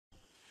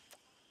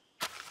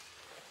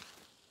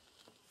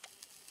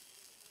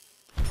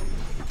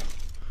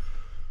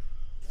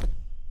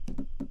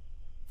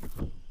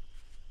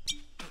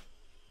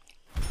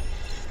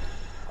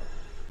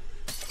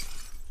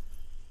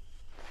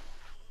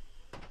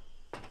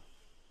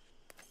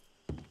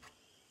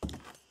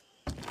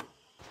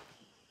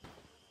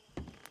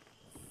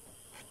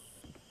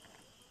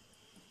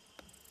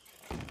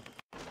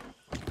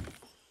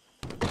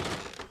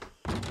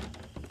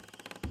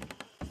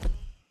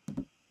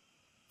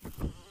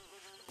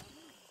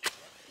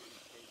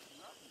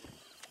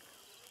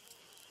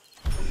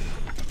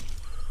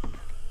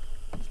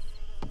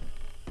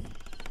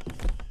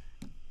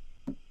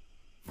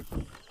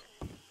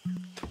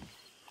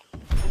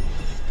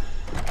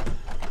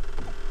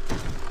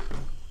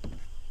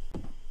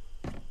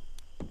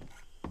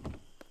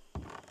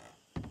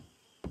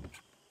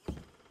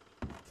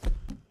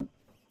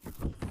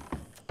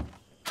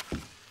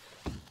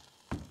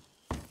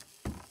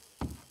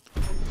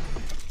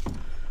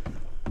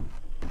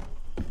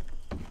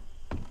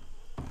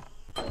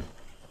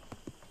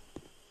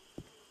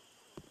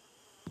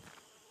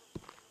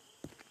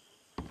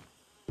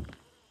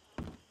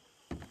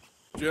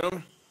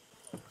gentlemen.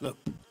 Look,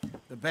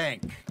 the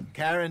bank,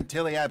 Karen,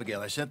 Tilly,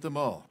 Abigail, I sent them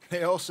all.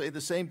 They all say the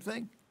same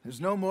thing.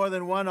 There's no more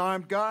than one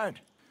armed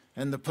guard.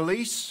 And the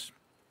police?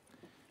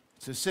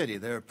 It's a city,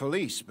 there are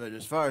police, but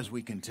as far as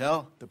we can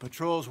tell, the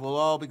patrols will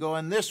all be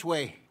going this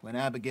way when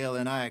Abigail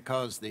and I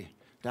cause the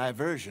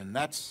diversion.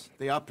 That's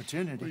the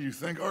opportunity. What do you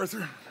think,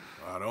 Arthur?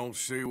 I don't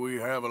see we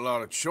have a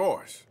lot of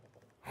choice.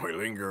 We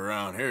linger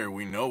around here,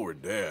 we know we're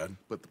dead.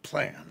 But the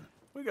plan?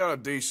 We got a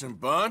decent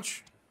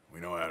bunch.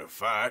 We know how to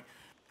fight.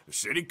 The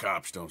city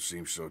cops don't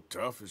seem so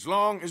tough as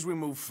long as we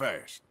move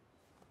fast.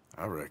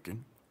 I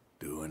reckon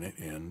doing it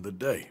in the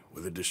day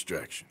with a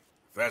distraction.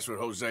 If that's what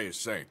Jose is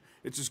saying,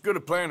 it's as good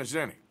a plan as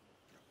any.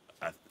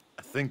 I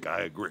think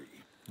I agree.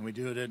 We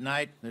do it at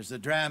night. There's the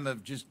drama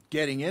of just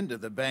getting into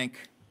the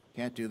bank.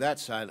 Can't do that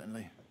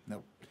silently.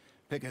 They'll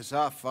pick us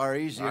off far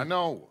easier. I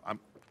know. I'm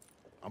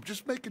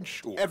just making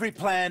sure. Every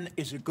plan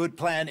is a good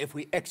plan if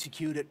we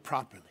execute it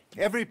properly.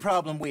 Every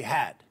problem we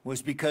had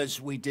was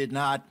because we did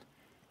not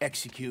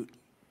execute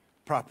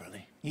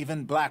properly.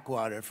 Even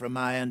Blackwater, from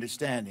my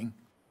understanding.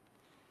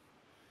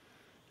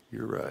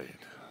 You're right.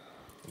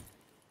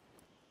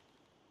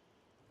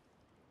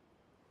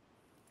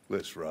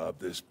 Let's rob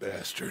this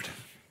bastard.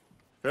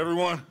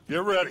 Everyone,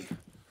 get ready.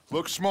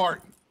 Look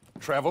smart.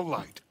 Travel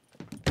light.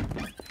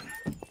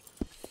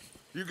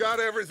 You got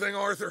everything,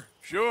 Arthur?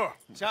 Sure.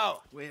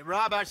 So, we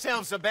rob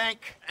ourselves a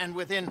bank, and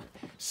within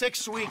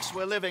 6 weeks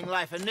we're living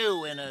life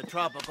anew in a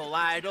tropical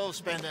idyll,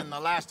 spending the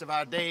last of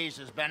our days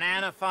as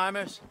banana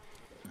farmers.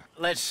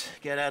 Let's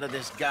get out of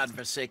this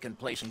godforsaken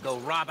place and go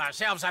rob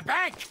ourselves a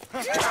bank!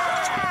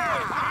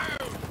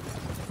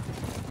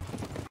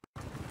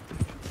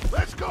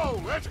 Let's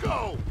go, let's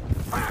go!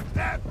 Crack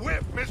that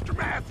whip, Mr.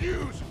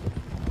 Matthews!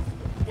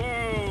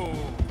 Whoa!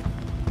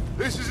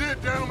 This is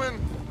it,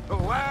 gentlemen. The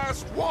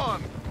last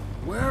one.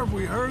 Where have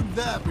we heard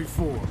that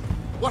before?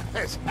 What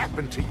has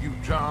happened to you,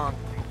 John?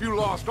 You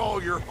lost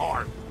all your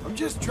heart. I'm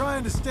just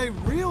trying to stay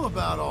real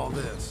about all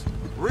this.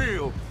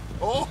 Real?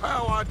 Oh,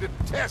 how I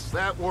detest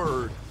that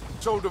word.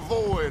 So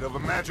devoid of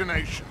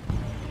imagination.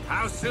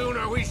 How soon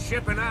are we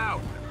shipping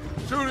out?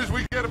 Soon as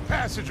we get a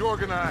passage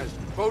organized.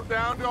 Boat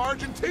down to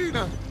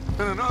Argentina,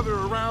 and another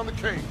around the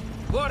Cape.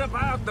 What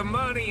about the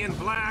money in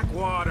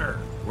Blackwater?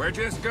 We're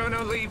just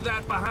gonna leave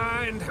that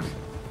behind?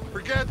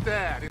 Forget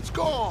that. It's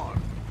gone.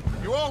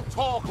 You all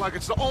talk like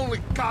it's the only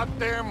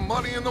goddamn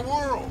money in the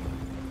world.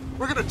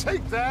 We're gonna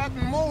take that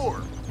and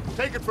more.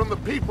 Take it from the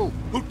people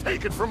who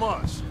take it from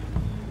us.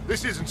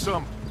 This isn't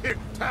some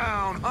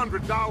hick-town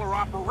 $100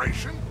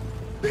 operation.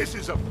 This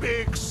is a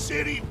big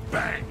city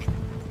bank.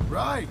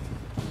 Right.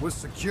 With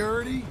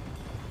security,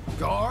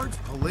 guards,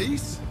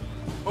 police.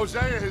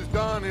 Hosea has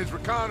done his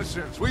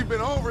reconnaissance. We've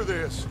been over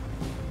this.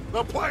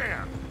 The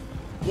plan.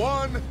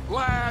 One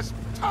last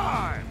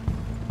time.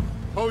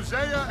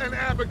 Hosea and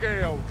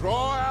Abigail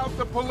draw out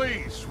the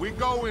police. We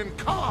go in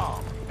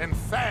calm and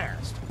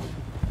fast.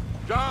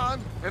 John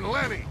and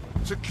Lenny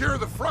secure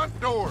the front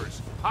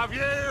doors.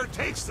 Javier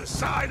takes the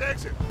side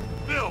exit.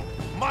 Bill,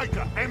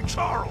 Micah, and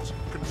Charles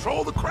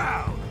control the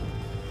crowd.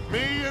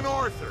 Me and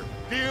Arthur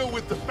deal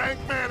with the bank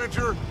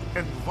manager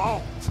and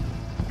vault.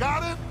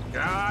 Got it?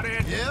 Got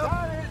it. Yep.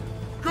 Got it.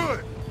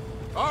 Good.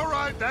 All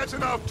right, that's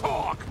enough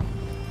talk.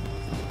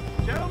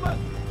 Gentlemen,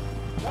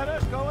 let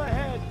us go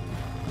ahead.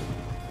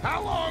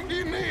 How long do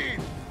you need?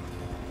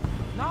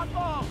 Not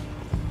long.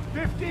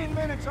 15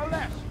 minutes or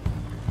less.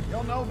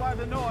 You'll know by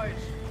the noise.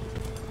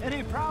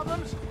 Any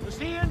problems? We'll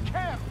see you in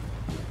camp.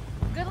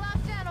 Good luck,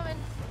 gentlemen.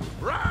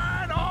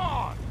 Right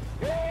on!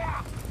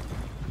 Yeah!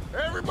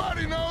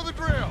 Everybody know the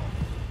drill.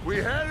 We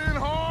head in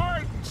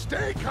hard and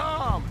stay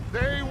calm.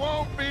 They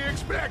won't be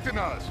expecting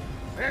us.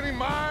 Any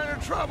minor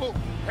trouble,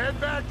 head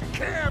back to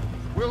camp.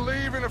 We'll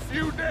leave in a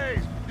few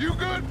days. You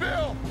good,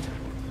 Bill?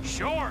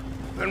 Sure.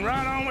 Then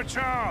right on with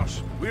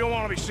Charles. We don't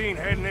want to be seen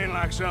heading in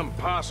like some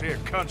posse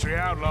of country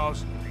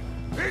outlaws.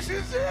 This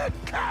is it,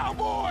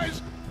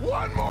 cowboys!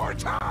 One more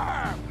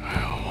time!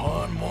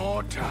 One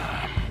more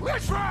time.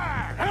 Let's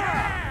ride!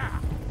 Yeah!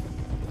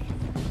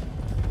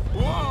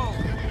 Whoa!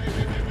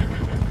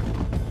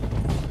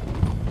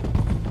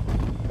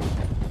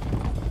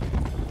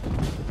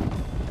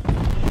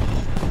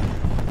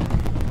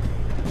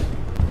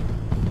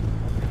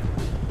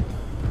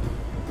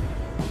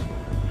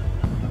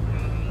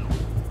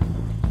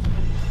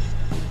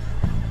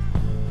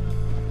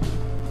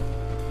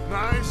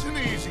 Nice and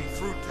easy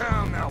through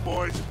town now,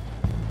 boys.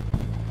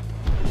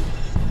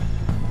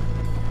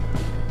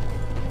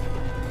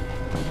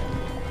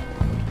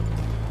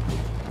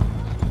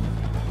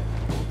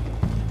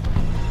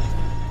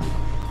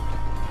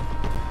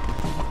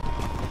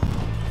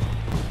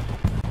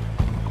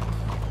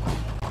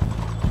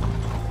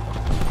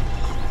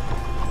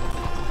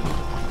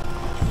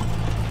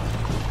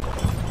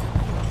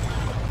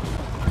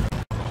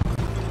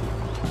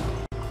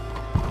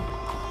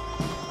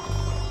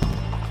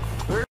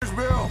 There's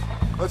Bill.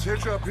 Let's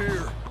hitch up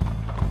here.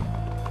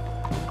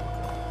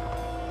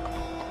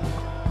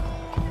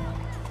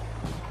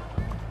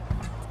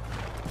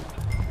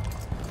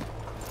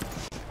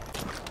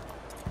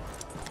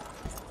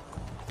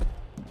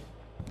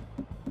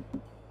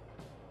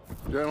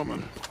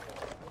 Gentlemen,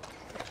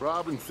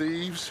 robbing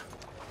thieves,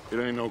 it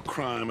ain't no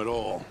crime at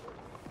all.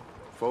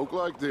 Folk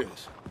like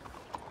this,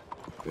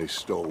 they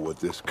stole what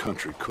this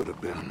country could have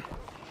been.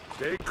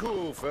 Stay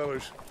cool,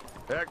 fellas.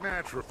 Act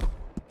natural.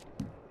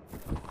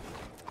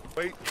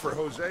 Wait for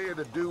Hosea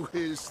to do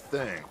his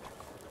thing.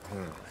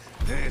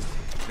 This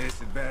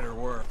had better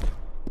work.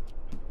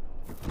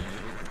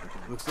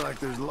 Looks like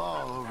there's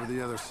law over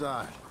the other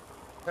side.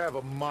 Have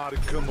a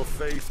modicum of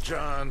faith,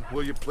 John,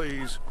 will you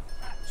please?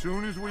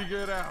 Soon as we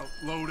get out,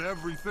 load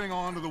everything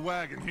onto the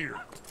wagon here.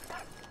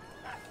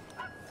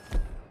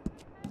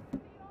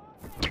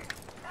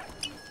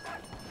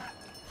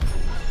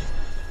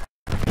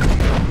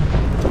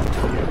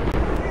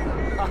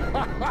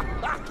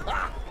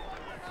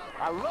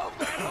 I love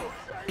that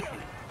Hosea.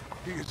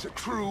 He is a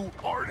true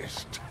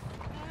artist.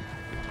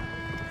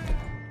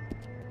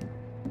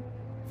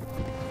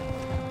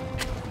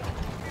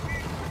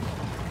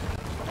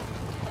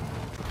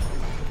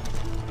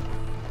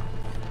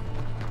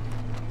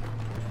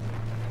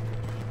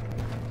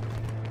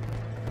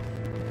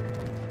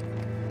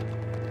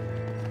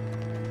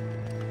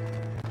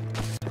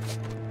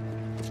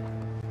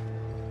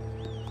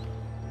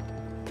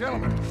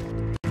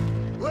 Gentlemen,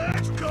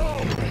 let's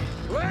go!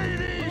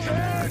 Ladies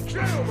and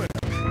gentlemen,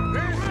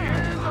 this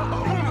is a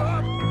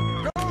hold-up!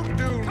 Don't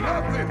do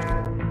nothing!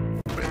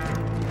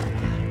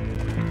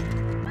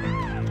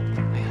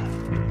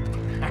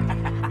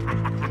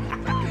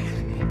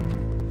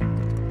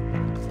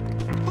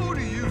 Who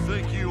do you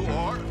think you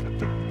are?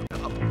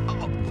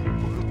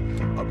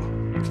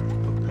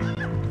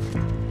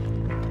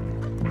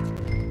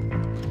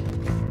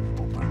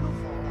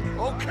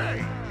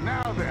 Okay,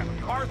 now then,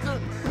 Arthur,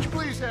 would you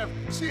please have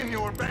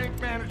Senior Bank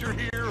Manager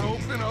here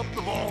open up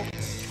the vault?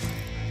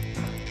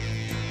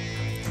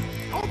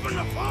 Open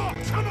the vault!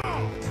 Come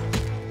on!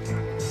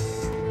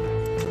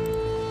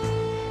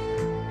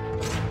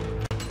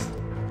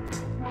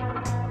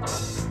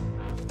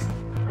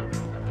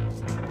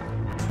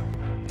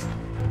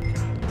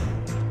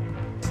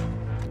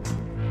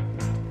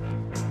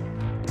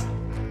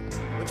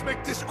 Let's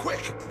make this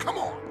quick. Come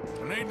on!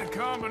 I need the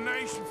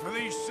combination for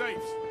these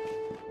safes.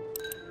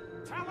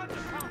 Tell him the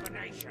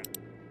combination.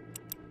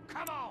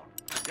 Come on.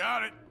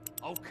 Got it.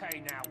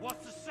 Okay, now,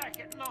 what's the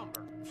second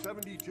number?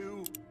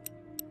 72.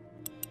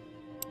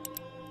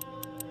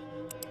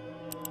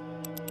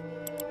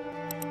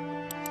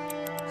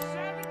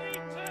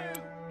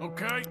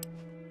 Okay.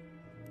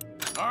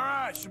 All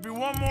right, should be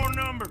one more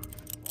number.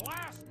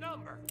 Last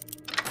number.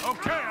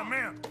 Okay, I'm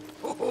in.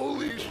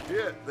 Holy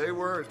shit, they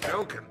weren't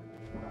joking.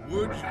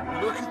 Would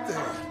you look at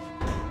that?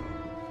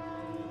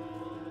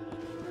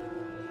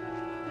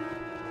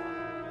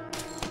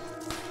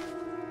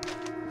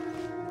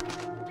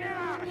 Get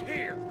out of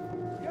here.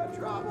 You got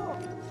trouble?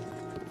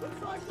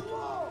 Looks like the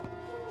law.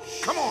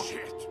 Come on,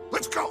 Shit.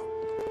 let's go.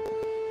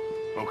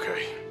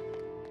 Okay.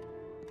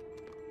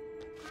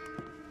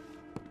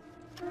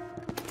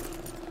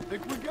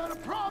 Think we got a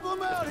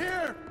problem out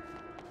here?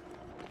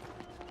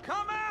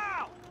 Come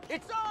out.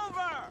 It's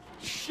over.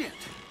 Shit,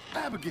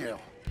 Abigail.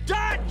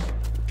 Dutch,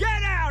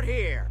 get out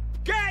here.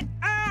 Get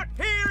out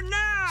here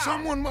now.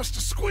 Someone must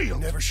have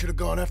squealed. Never should have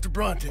gone after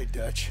Bronte,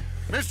 Dutch.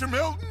 Mr.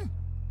 Milton,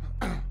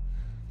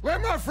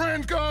 let my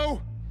friend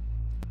go.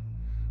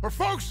 Or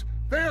folks,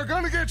 they are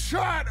gonna get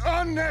shot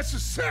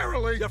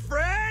unnecessarily. Your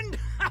friend?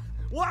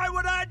 Why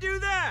would I do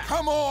that?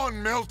 Come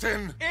on,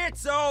 Milton.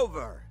 It's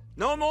over.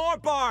 No more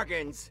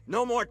bargains.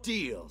 No more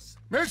deals.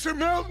 Mr.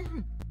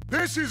 Milton,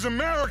 this is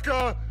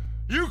America.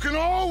 You can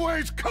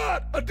always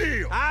cut a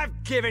deal.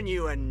 I've given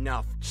you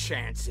enough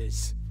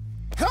chances.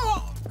 Come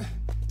on!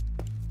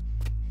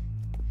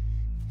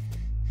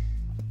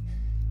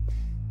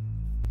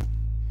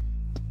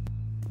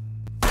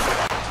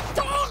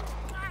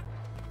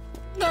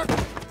 No!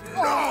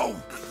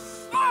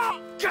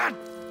 God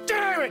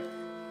damn it!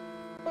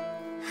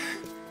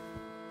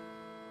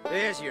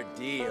 There's your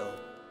deal,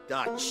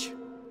 Dutch.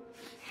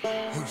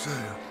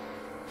 Hosea.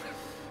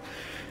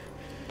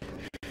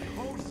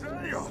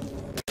 Hosea!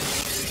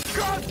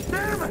 God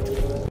damn it!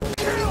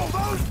 Kill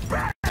those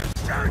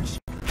bastards!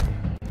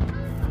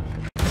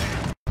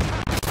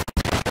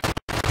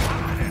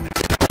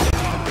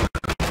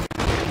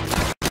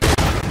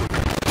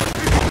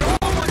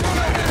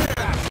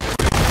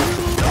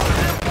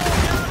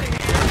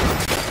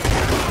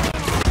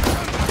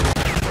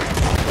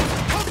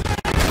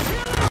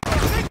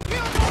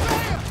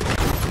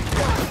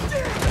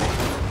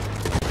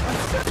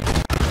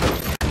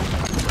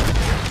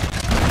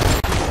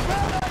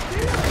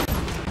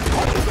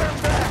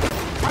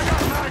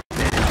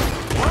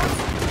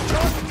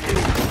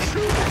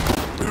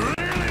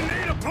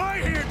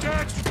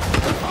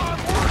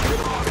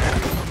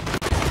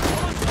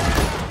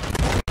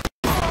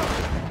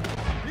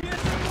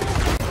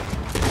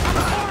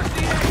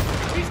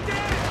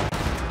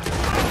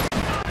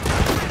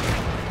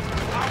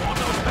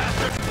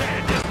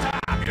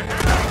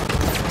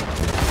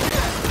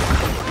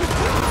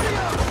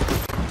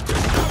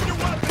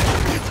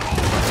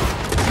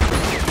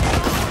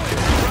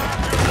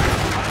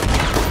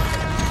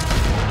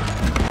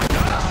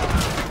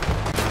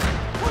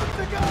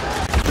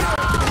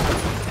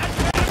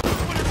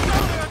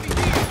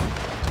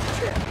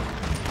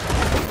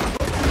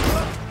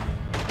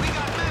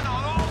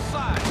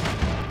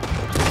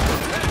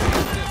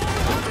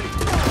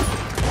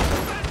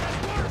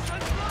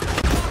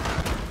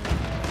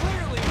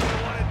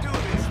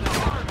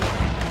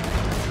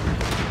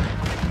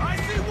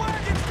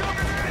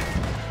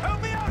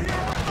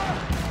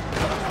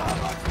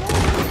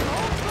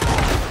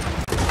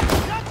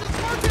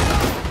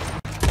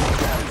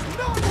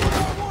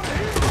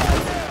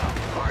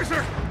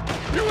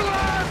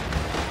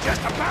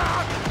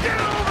 about? Get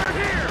over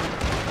here!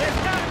 There's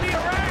gotta be a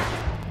rack!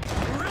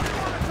 We really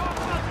want to talk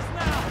about this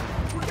now!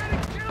 We're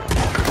getting killed!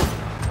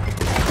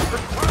 For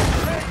Christ's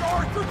sake,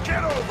 Arthur,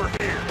 get over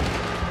here!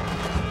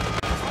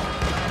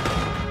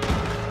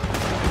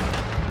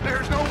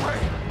 There's no way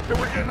that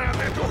we're getting out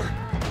that door.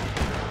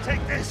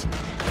 Take this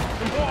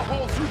and blow a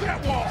hole through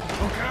that wall,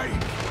 okay?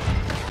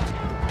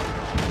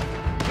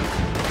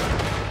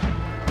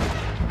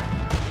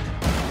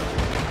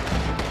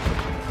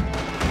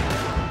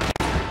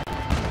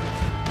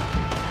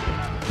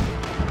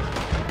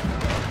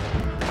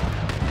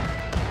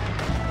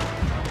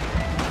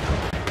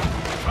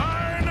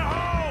 Fire in the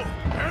hole!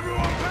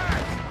 Everyone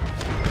back!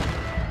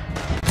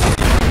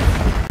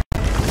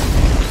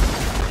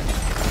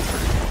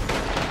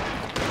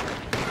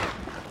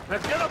 Now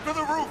get up to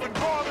the roof and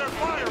draw their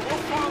fire.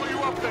 We'll follow you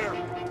up there.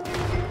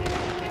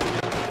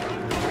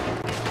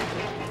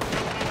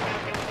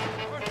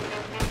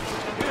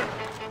 Here.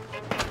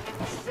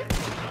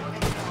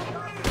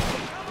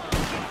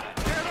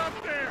 Get up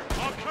there.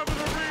 I'll cover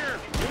the rear.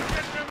 We'll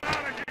get them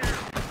out of here.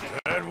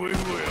 That we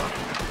will.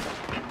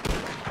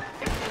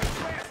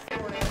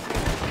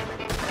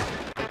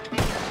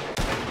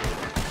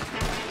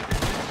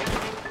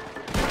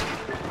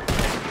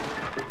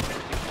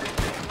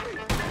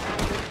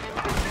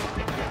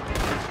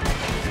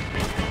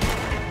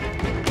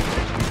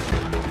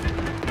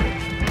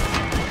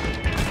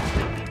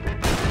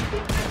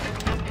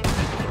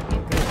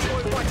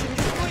 Enjoy watching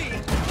you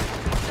bleed!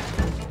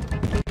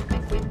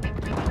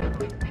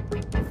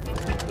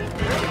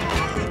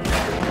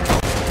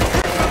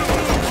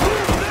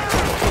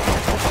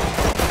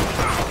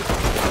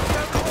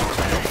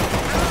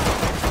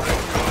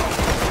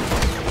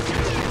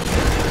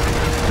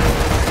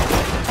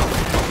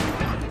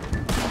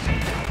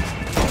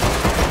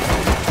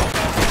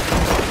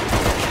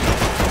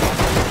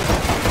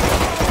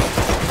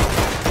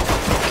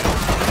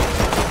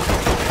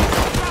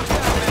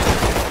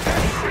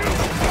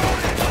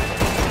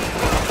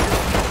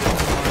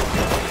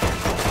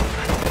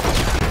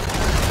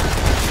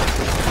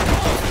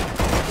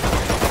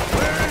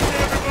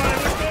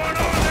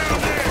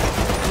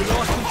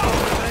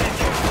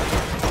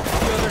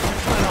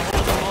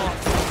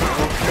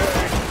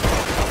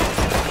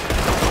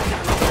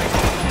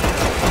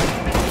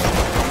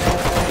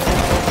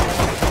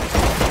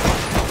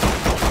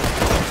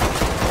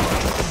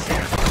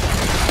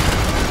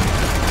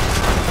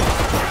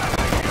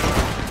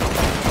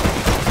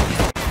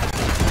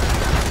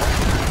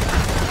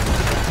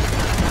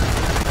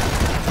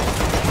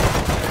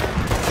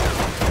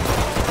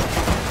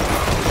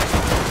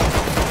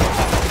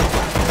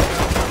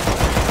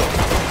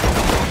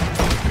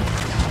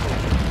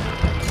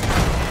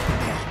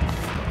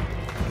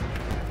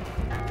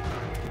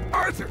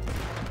 Arthur!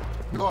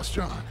 Lost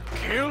John.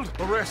 Killed?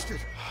 Arrested.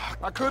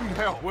 I couldn't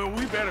help. Well,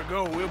 we better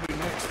go. We'll be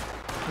next.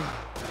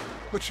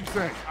 What you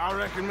think? I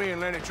reckon me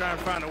and Lenny try and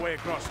find a way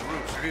across the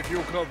roof. See if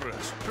you'll cover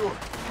us. Sure.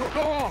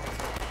 Go on.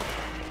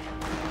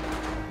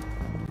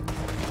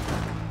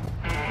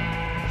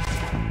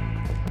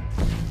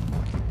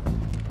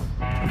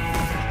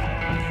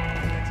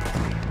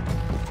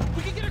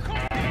 We can get a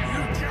car! You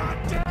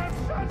goddamn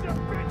sons of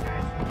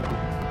bitches!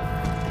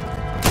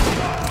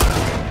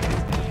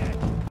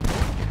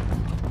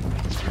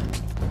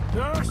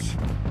 Josh,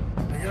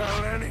 you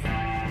got Lenny?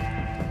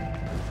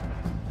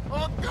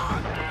 Oh,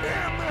 God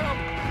damn them!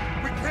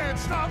 We can't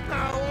stop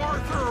now,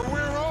 Arthur, or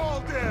we're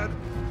all dead.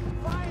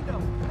 Find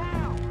him!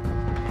 Now!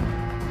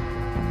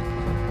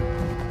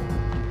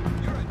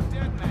 You're a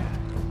dead man.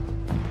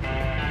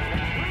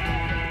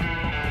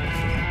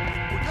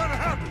 We're gonna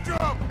have to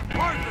jump.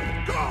 Arthur,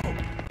 go!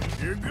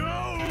 Here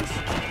goes!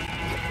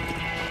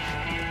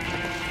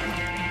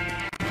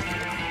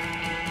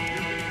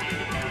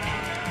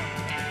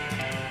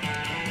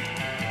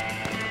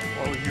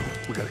 All of you,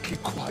 we gotta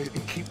keep quiet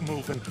and keep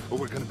moving, or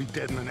we're gonna be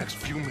dead in the next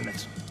few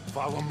minutes.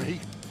 Follow me,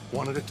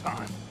 one at a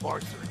time.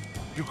 Arthur,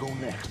 you go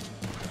next.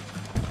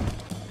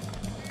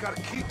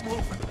 Gotta keep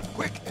moving,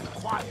 quick and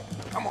quiet.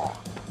 Come on.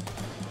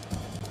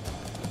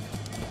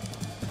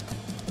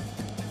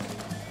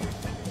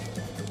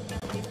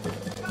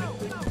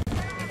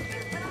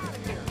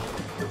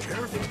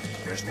 Careful,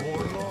 there's more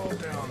law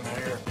down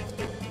there.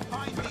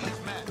 Find these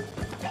men.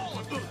 All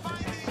of you,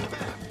 find these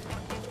men.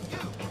 You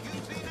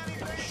seen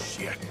anything?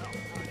 Shit.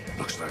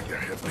 Looks like they're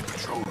heavily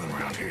patrolling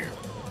around here.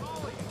 All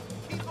of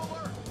you, keep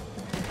alert.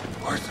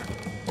 Arthur!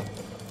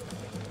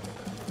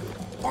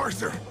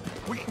 Arthur,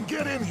 we can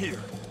get in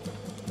here.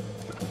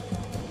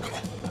 Come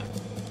on.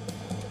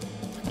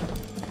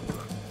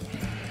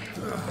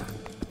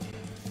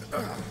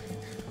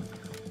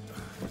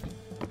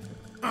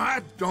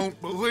 I don't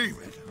believe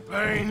it.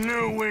 They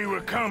knew we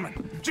were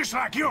coming. Just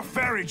like your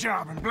ferry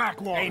job in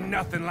Blackwater. Ain't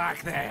nothing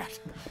like that.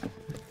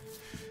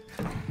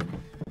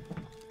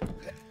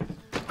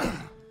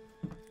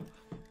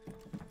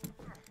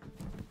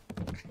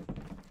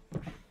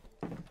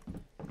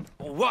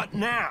 What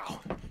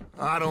now?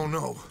 I don't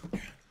know.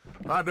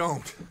 I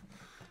don't.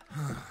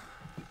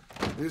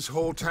 This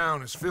whole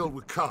town is filled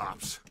with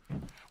cops.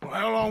 Well,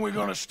 How long we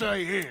gonna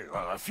stay here?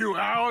 A few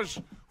hours?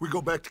 We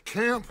go back to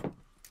camp,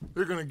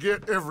 they're gonna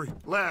get every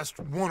last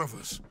one of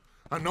us.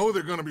 I know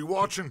they're gonna be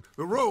watching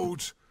the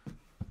roads.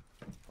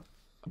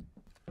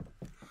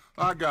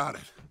 I got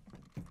it.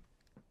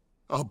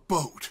 A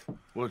boat.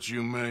 What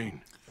you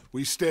mean?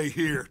 We stay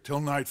here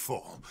till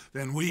nightfall.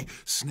 Then we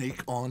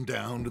sneak on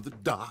down to the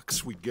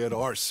docks. We get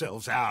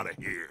ourselves out of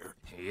here.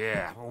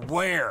 Yeah,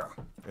 where?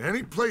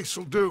 Any place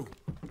will do.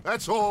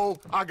 That's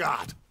all I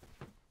got.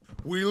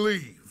 We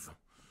leave.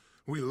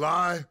 We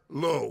lie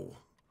low.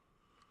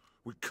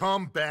 We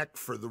come back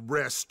for the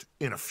rest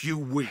in a few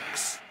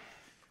weeks.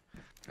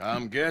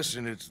 I'm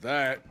guessing it's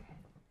that.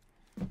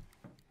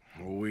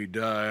 We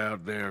die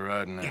out there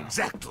right now.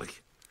 Exactly.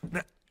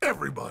 Now,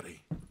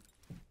 everybody,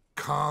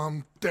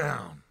 calm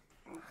down.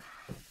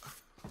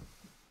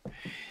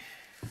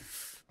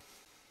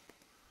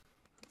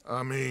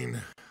 I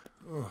mean,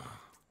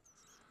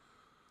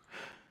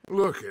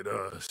 look at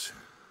us.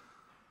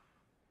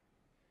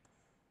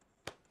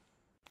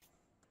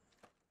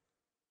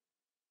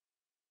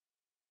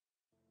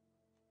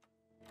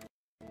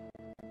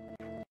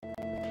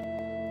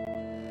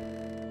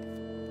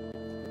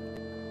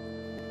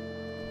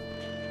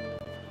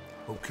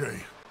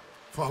 Okay,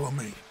 follow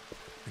me,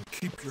 and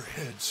keep your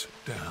heads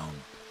down.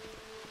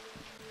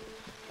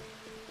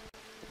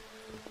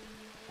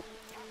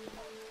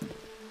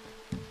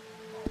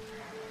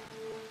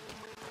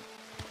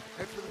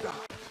 Head for the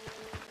docks.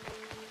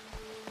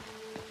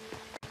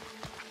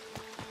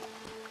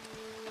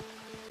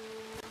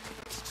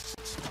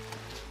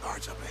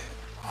 Guards up ahead.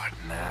 What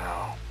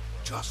now?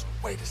 Just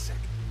wait a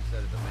second.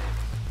 Said it to me.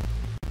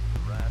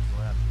 The rats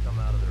will have to come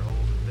out of their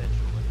holes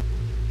eventually.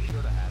 Should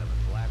have had them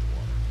in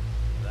Blackwater.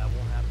 That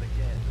won't happen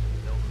again.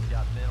 Milton's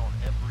got men on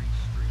every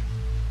street.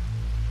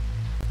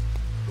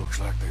 Looks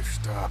like they've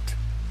stopped.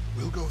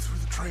 We'll go through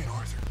the train,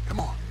 Arthur.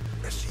 Come on,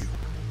 rest you.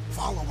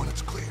 Follow when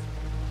it's clear.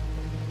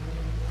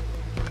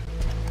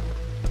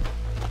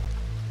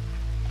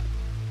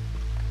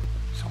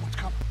 Someone's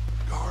coming.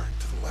 Guard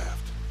to the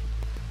left.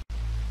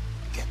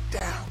 Get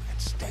down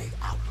and stay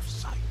out of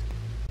sight.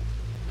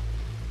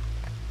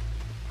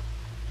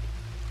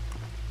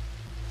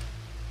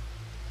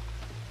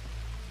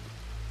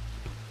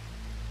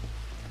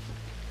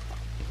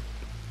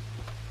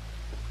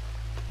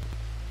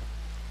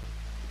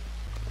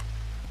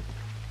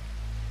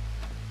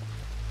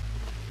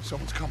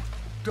 Someone's coming.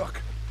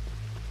 Duck.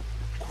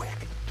 Quick,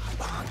 hide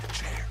behind the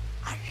chair.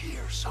 I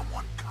hear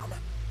someone coming.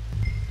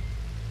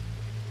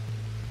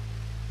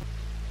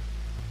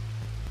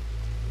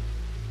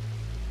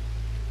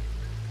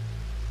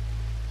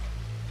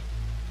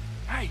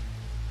 Hey,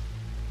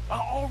 I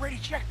already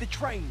checked the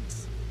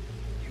trains.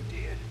 You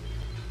did?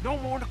 No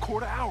more than a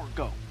quarter hour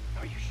ago.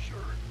 Are you sure?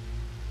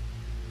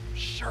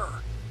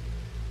 Sure.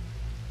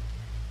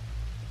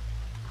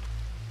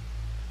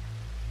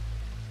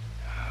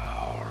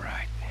 All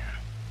right, then.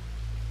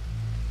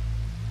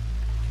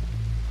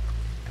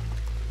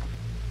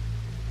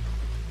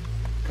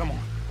 Come on.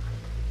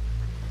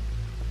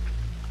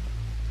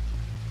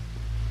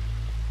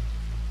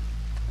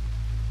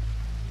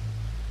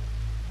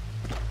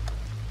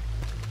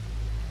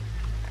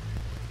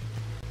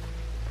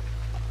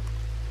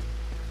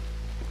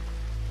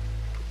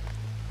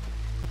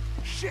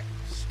 Shit!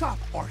 Stop,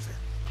 Arthur!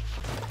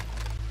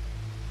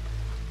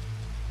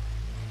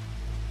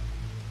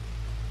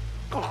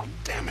 Oh,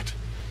 damn it.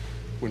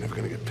 We're never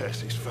gonna get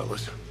past these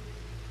fellas.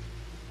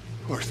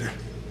 Arthur,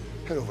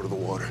 head over to the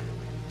water.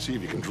 See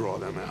if you can draw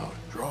them out.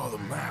 Draw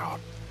them out.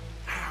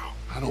 How?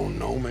 I don't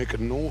know, make a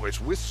noise,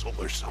 whistle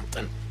or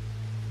something.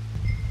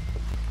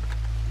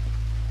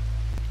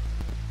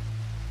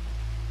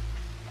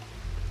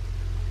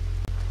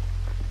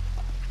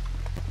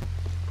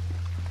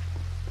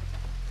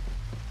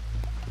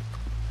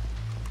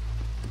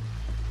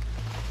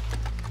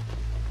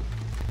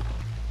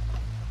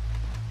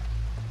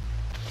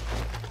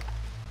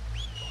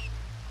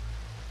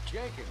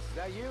 Jenkins, is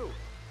that you?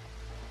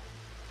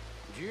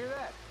 Did you hear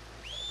that?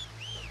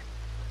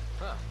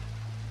 Huh.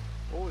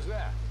 What was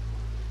that?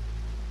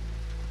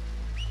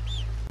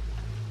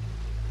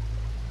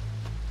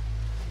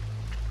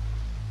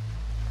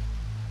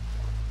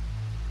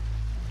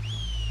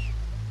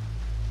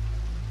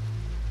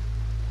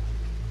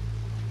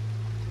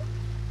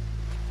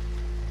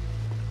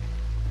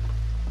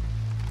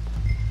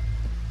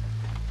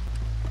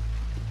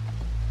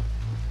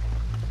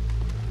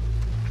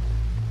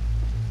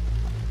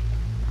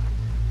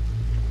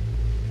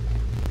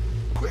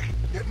 Quick,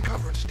 get in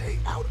cover and stay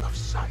out of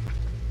sight.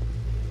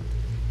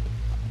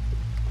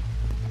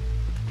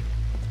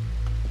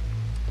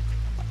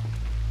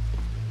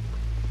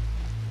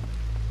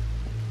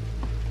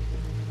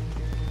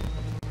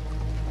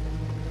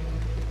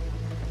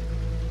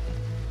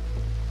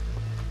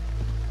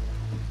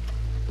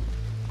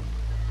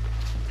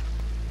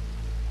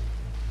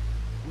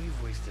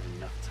 We've wasted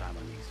enough time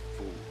on these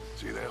fools.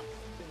 See them?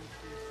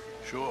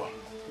 Sure.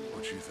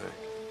 What you think?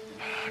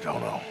 I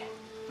don't know.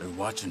 They're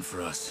watching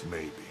for us.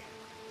 Maybe.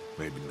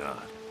 Maybe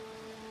not.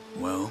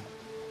 Well,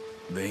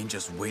 they ain't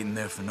just waiting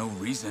there for no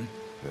reason.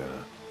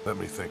 Yeah. Let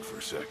me think for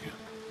a second.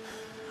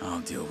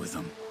 I'll deal with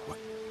them. What?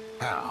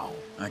 How?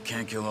 I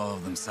can't kill all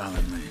of them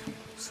silently,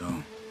 so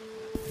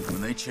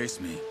when they chase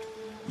me,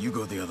 you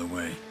go the other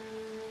way.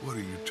 What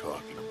are you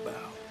talking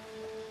about?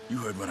 You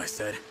heard what I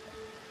said.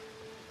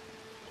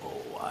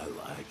 Oh, I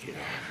like it.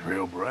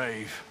 Real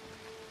brave.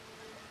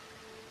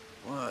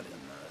 What in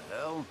the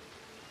hell?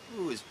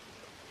 Who is...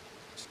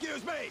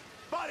 Excuse me,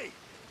 buddy!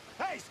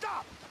 Hey,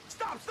 stop!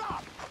 Stop,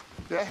 stop!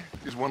 That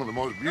is one of the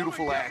most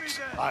beautiful acts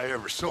I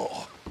ever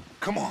saw.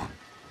 Come on.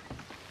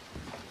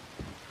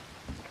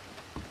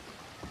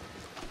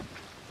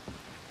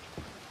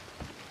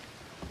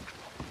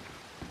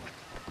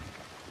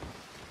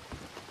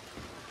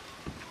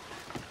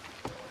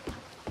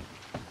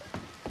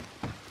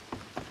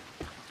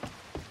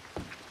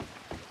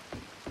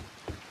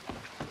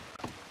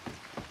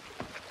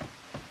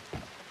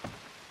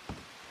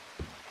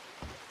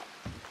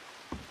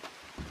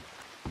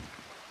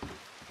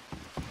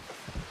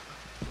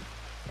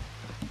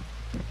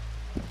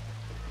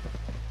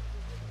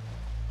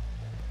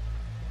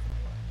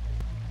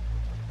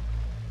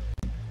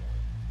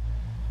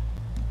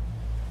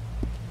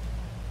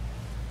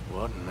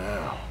 What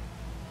now?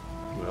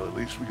 Well, at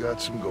least we got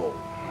some gold.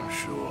 I'm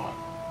sure.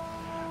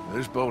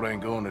 This boat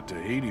ain't going to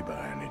Tahiti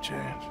by any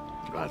chance.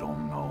 I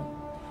don't know.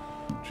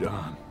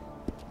 John,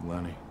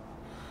 Lenny,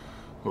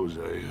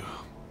 Hosea,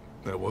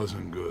 that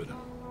wasn't good.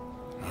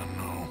 I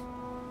know.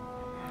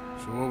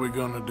 So what we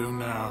gonna do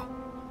now?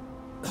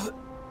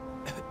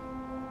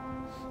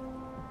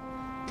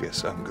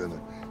 Guess I'm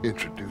gonna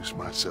introduce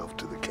myself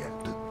to the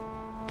captain.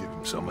 Give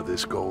him some of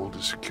this gold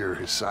to secure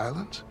his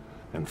silence,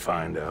 and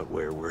find out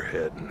where we're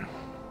heading.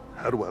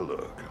 How do I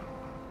look?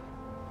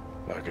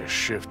 Like a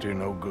shifty,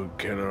 no-good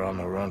killer on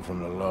the run from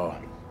the law.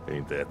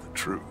 Ain't that the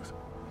truth?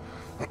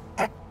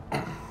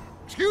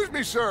 Excuse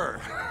me,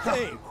 sir.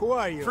 Hey, who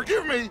are you?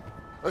 Forgive me.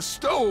 A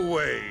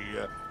stowaway.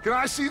 Can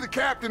I see the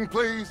captain,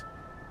 please?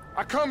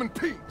 I come in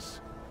peace.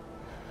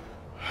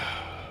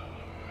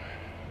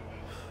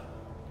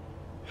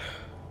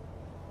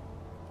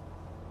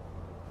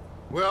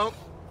 Well,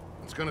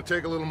 it's gonna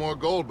take a little more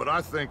gold, but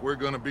I think we're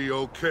gonna be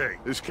okay.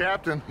 This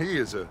captain, he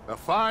is a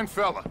fine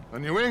fella, a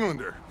New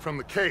Englander from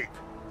the Cape.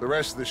 The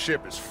rest of the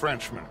ship is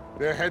Frenchmen.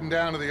 They're heading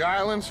down to the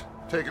islands,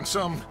 taking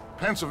some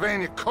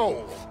Pennsylvania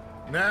coal.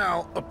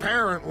 Now,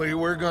 apparently,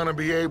 we're gonna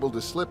be able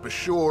to slip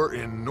ashore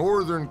in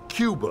northern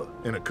Cuba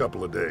in a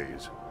couple of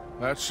days.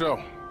 That's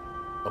so.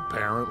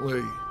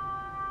 Apparently.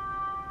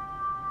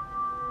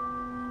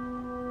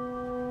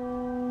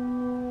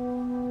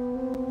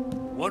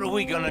 What are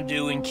we gonna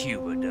do in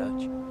Cuba,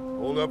 Dutch?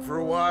 Hold up for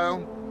a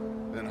while,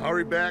 then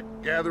hurry back,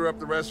 gather up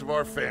the rest of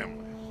our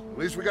families. At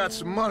least we got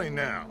some money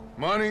now.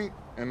 Money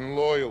and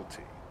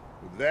loyalty.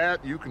 With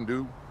that, you can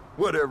do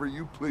whatever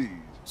you please.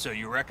 So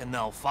you reckon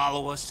they'll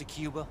follow us to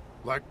Cuba?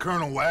 Like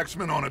Colonel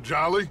Waxman on a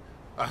jolly?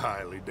 I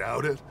highly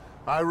doubt it.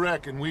 I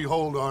reckon we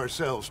hold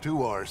ourselves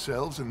to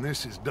ourselves, and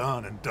this is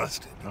done and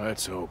dusted.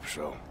 Let's hope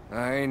so.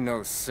 I ain't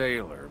no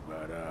sailor,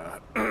 but,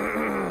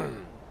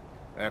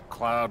 that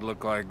cloud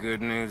look like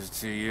good news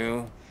to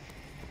you?